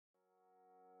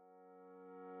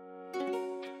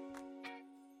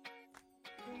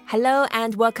Hello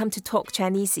and welcome to Talk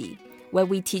Chinese, where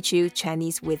we teach you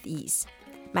Chinese with ease.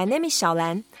 My name is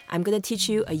ShaoLan. I'm going to teach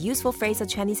you a useful phrase of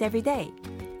Chinese every day.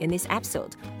 In this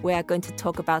episode, we are going to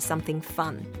talk about something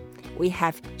fun. We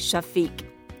have Chafic,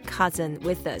 Kazoun,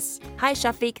 with us. Hi,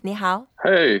 Chafic, 你好.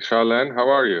 Hey, ShaoLan, how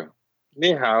are you?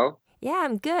 你好. Yeah,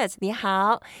 I'm good. 你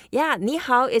好. Yeah, 你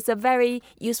好 is a very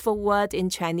useful word in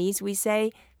Chinese. We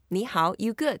say, 你好,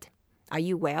 you good. Are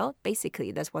you well?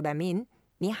 Basically, that's what I mean.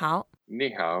 你好.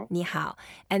 你好. 你好.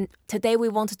 And today we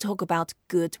want to talk about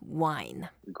good wine.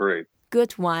 Great.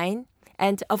 Good wine.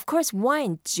 And of course,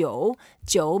 wine, 酒.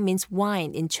 酒 means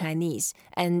wine in Chinese.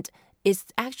 And it's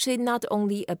actually not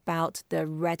only about the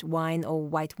red wine or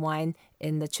white wine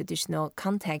in the traditional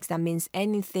context. That means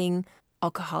anything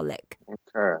alcoholic.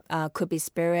 Okay. Could be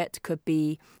spirit, could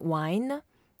be wine,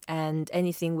 and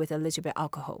anything with a little bit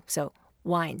alcohol. So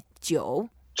wine, 酒.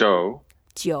 酒.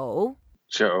 酒.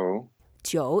 酒.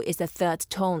 酒is the third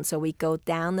tone. So we go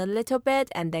down a little bit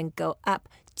and then go up.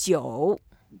 酒.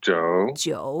 酒.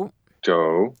 酒.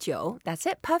 酒. 酒. That's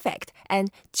it. Perfect.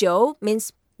 And 酒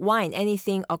means wine,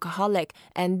 anything alcoholic.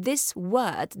 And this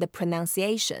word, the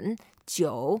pronunciation,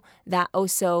 酒, that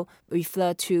also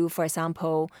refer to, for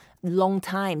example, long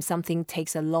time. Something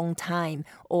takes a long time.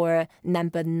 Or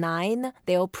number 9,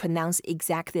 they all pronounce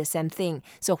exactly the same thing.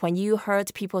 So when you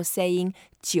heard people saying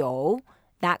酒,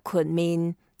 that could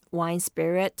mean wine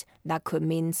spirit, that could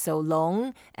mean so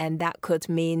long, and that could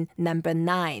mean number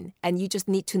 9. And you just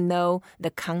need to know the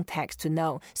context to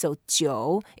know. So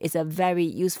酒 is a very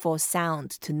useful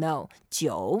sound to know.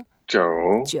 酒.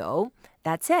 酒. 酒.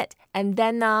 That's it. And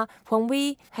then when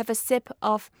we have a sip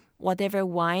of whatever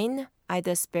wine,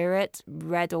 either spirit,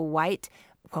 red or white,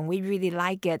 when we really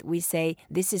like it, we say,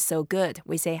 this is so good.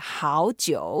 We say 好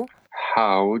酒.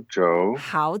 好酒.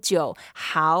 好酒.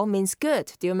 好 means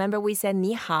good. Do you remember we said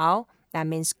你好? That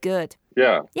means good.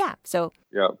 Yeah. Yeah. So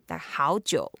Yeah. the 好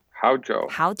酒. 好酒.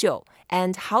 好酒.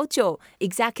 And 好酒,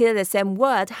 exactly the same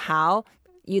word, 好.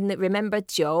 You remember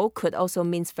酒 could also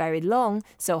means very long.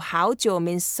 So 好酒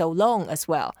means so long as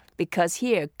well. Because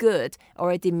here, good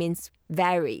already means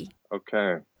very.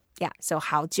 Okay. Yeah. So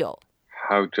好酒.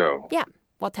 好酒. Yeah.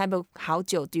 What type of 好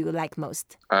酒 do you like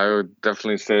most? I would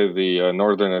definitely say the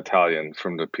Northern Italian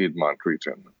from the Piedmont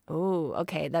region. Oh,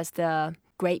 okay. That's the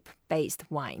grape-based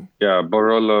wine. Yeah,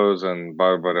 Barolos and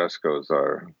Barbarescos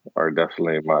are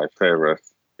definitely my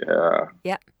favorites.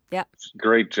 Yeah. Yeah.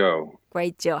 Great Joe.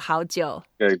 Great 酒, 好酒.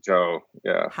 Great Joe.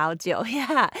 Yeah. 好酒,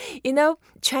 yeah. You know,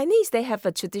 Chinese, they have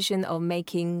a tradition of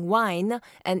making wine.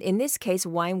 And in this case,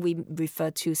 wine, we refer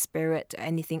to spirit,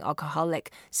 anything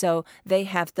alcoholic. So they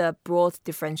have the broad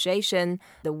differentiation.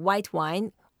 The white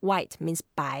wine, white means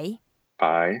白.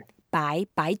 白. 白,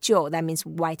 白酒, that means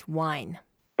white wine.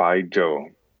 白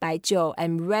酒. 白酒.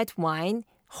 And red wine,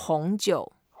 红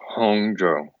酒. 红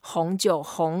酒. 红酒,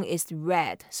 红 is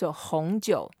red. So 红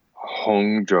酒.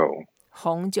 红酒.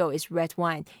 红酒 is red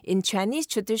wine. In Chinese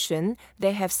tradition,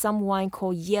 they have some wine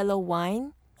called yellow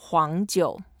wine, 黄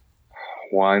酒.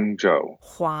 黄酒.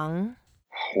 黄.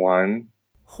 黄.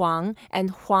 黄.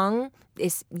 And 黄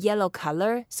is yellow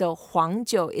color. So 黄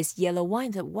酒 is yellow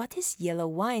wine. So what is yellow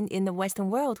wine in the Western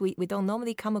world? We don't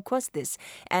normally come across this.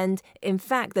 And in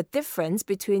fact, the difference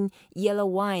between yellow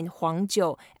wine, 黄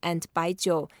酒, and 白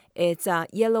酒is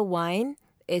yellow wine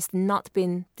is not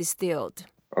been distilled.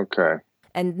 Okay.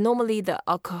 And normally the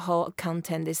alcohol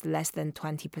content is less than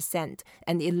 20%.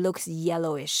 And it looks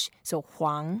yellowish. So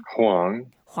黄.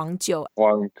 黄酒.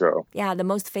 黄酒. Yeah, the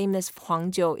most famous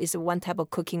黄酒is one type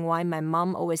of cooking wine my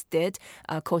mom always did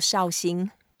called 绍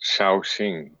兴. 绍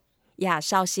兴. Yeah,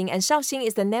 绍兴. And 绍兴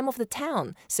is the name of the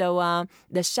town. So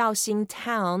the 绍兴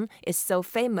town is so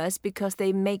famous because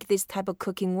they make this type of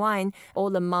cooking wine.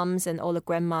 All the moms and all the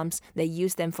grandmoms, they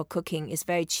use them for cooking. It's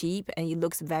very cheap and it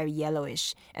looks very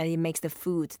yellowish. And it makes the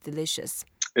food delicious.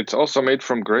 It's also made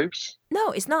from grapes?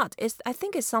 No, it's not. I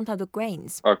think it's some type of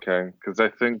grains. Okay, because I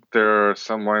think there are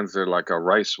some wines that are like a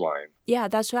rice wine. Yeah,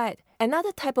 that's right.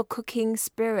 Another type of cooking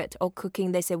spirit or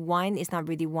cooking, they say wine is not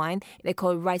really wine. They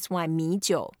call it rice wine, 米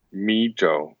酒. 米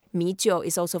酒. 米酒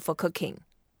is also for cooking.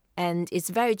 And it's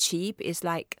very cheap. It's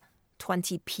like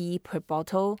 20p per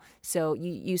bottle. So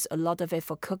you use a lot of it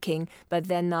for cooking. But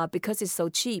then because it's so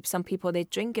cheap, some people, they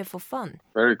drink it for fun.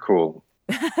 Very cool.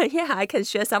 Yeah, I can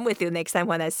share some with you next time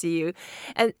when I see you.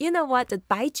 And you know what? The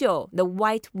白酒, the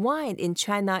white wine in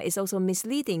China is also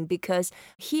misleading because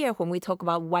here when we talk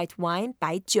about white wine,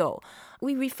 白酒,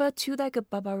 we refer to like a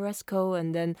Barbaresco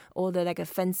and then all the like a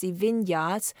fancy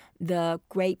vineyards, the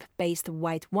grape-based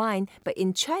white wine. But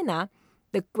in China,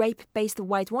 the grape-based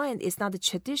white wine is not a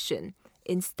tradition.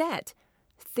 Instead,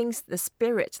 things, the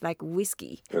spirit, like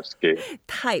whiskey. Whiskey.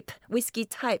 Whiskey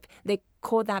type, they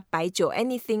call that 白酒.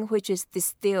 Anything which is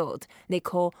distilled, they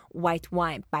call white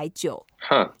wine, 白酒.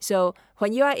 Huh. So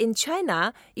when you are in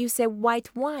China, you say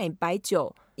white wine, 白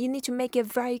酒. You need to make it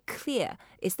very clear.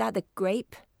 Is that the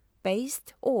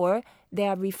grape-based, or they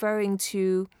are referring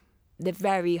to the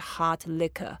very hard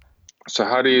liquor? So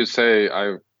how do you say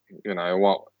I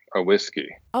want a whiskey?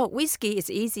 Oh, whiskey is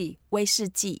easy. 威士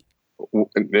忌.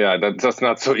 Yeah, that's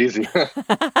not so easy.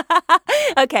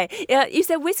 Okay, you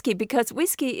said whiskey because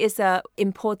whiskey is a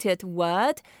imported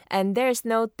word and there's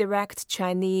no direct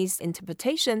Chinese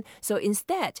interpretation. So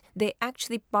instead, they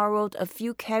actually borrowed a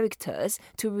few characters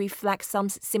to reflect some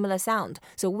similar sound.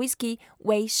 So whiskey,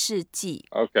 威士忌.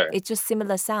 Okay. It's just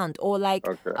similar sound. Or like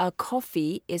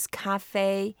coffee is 咖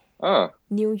啡.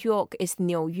 New York is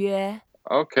纽约.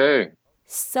 Okay.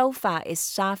 Sofa is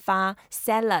沙发,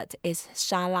 salad is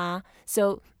沙拉.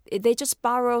 So they just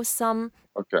borrow some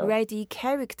ready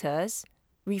characters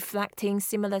reflecting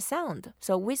similar sound.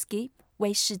 So whiskey,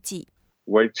 威士忌.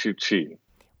 威士忌.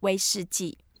 威士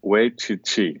忌. 威士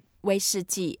忌. 威士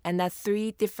忌. And there are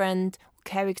 3 different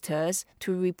characters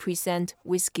to represent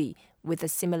whiskey with a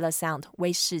similar sound.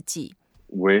 威士忌.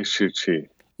 威士忌.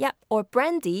 Yeah, or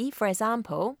brandy, for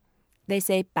example, they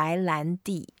say 白兰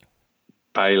地.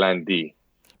 白兰地.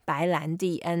 白兰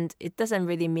地, and it doesn't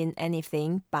really mean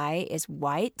anything. 白 is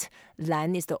white,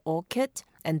 兰 is the orchid,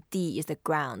 and 地 is the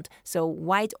ground. So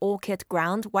white orchid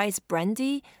ground, why is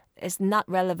brandy? Is not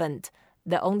relevant.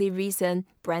 The only reason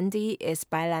brandy is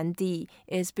白兰地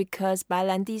is because 白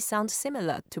兰地 sounds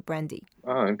similar to brandy.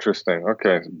 Oh, interesting.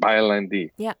 Okay, 白兰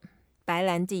地. Yeah, 白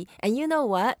兰地. And you know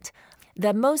what?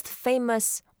 The most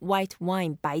famous white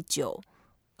wine, 白酒.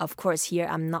 Of course, here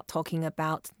I'm not talking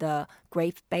about the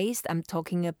grape-based. I'm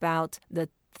talking about the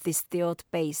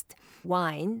distilled-based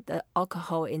wine. The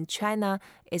alcohol in China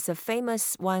is a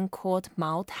famous one called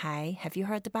Mao Tai. Have you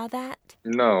heard about that?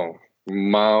 No.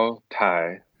 Mao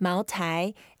Tai. Mao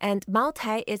Tai. And Mao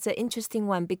Tai is an interesting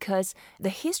one because the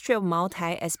history of Mao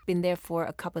Tai has been there for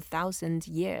a couple thousand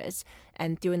years.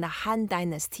 And during the Han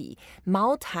Dynasty,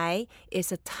 Mao Tai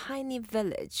is a tiny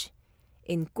village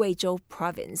in Guizhou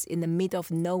province, in the middle of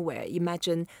nowhere.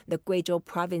 Imagine the Guizhou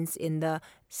province in the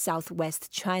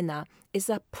southwest China is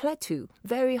a plateau,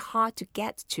 very hard to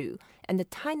get to. And the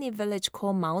tiny village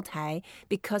called Mao Tai,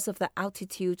 because of the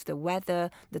altitude, the weather,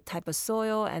 the type of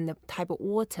soil, and the type of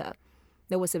water.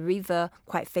 There was a river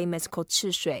quite famous called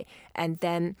Shui, and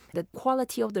then the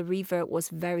quality of the river was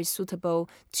very suitable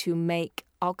to make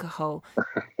alcohol.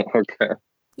 Okay.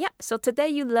 Yeah, so today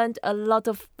you learned a lot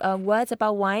of words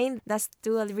about wine. Let's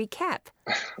do a recap.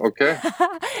 Okay.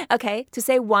 Okay, to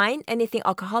say wine, anything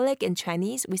alcoholic in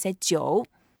Chinese, we say 酒.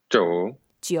 酒.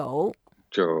 酒.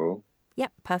 酒.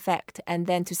 Yep, perfect. And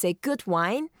then to say good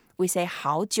wine, we say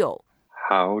好酒.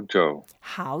 好酒.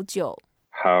 好酒.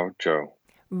 好酒.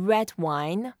 Red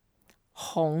wine,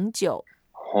 红酒.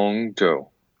 红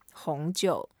酒. 红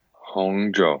酒.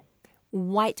 红酒.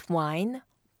 White wine,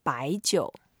 白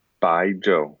酒. 白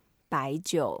酒. 白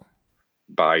酒.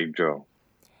 白酒.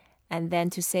 And then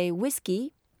to say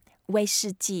whiskey, 威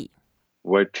士忌.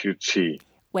 威士忌.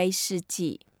 威士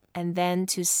忌. And then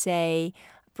to say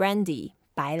brandy,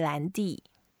 白兰地.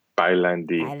 白兰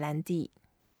地. 白兰地.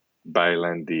 白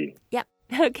兰地. Yep.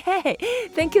 Okay.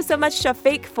 Thank you so much,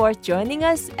 Chafic, for joining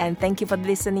us. And thank you for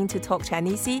listening to Talk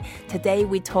Chinese. Today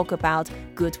we talk about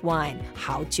good wine,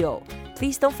 好酒.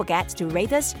 Please don't forget to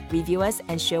rate us, review us,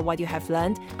 and share what you have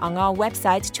learned. On our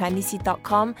website,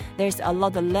 Chinese.com, there's a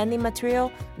lot of learning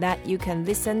material that you can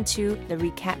listen to the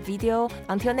recap video.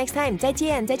 Until next time, 再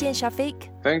见 Chafic.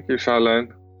 Thank you,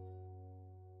 ShaoLan.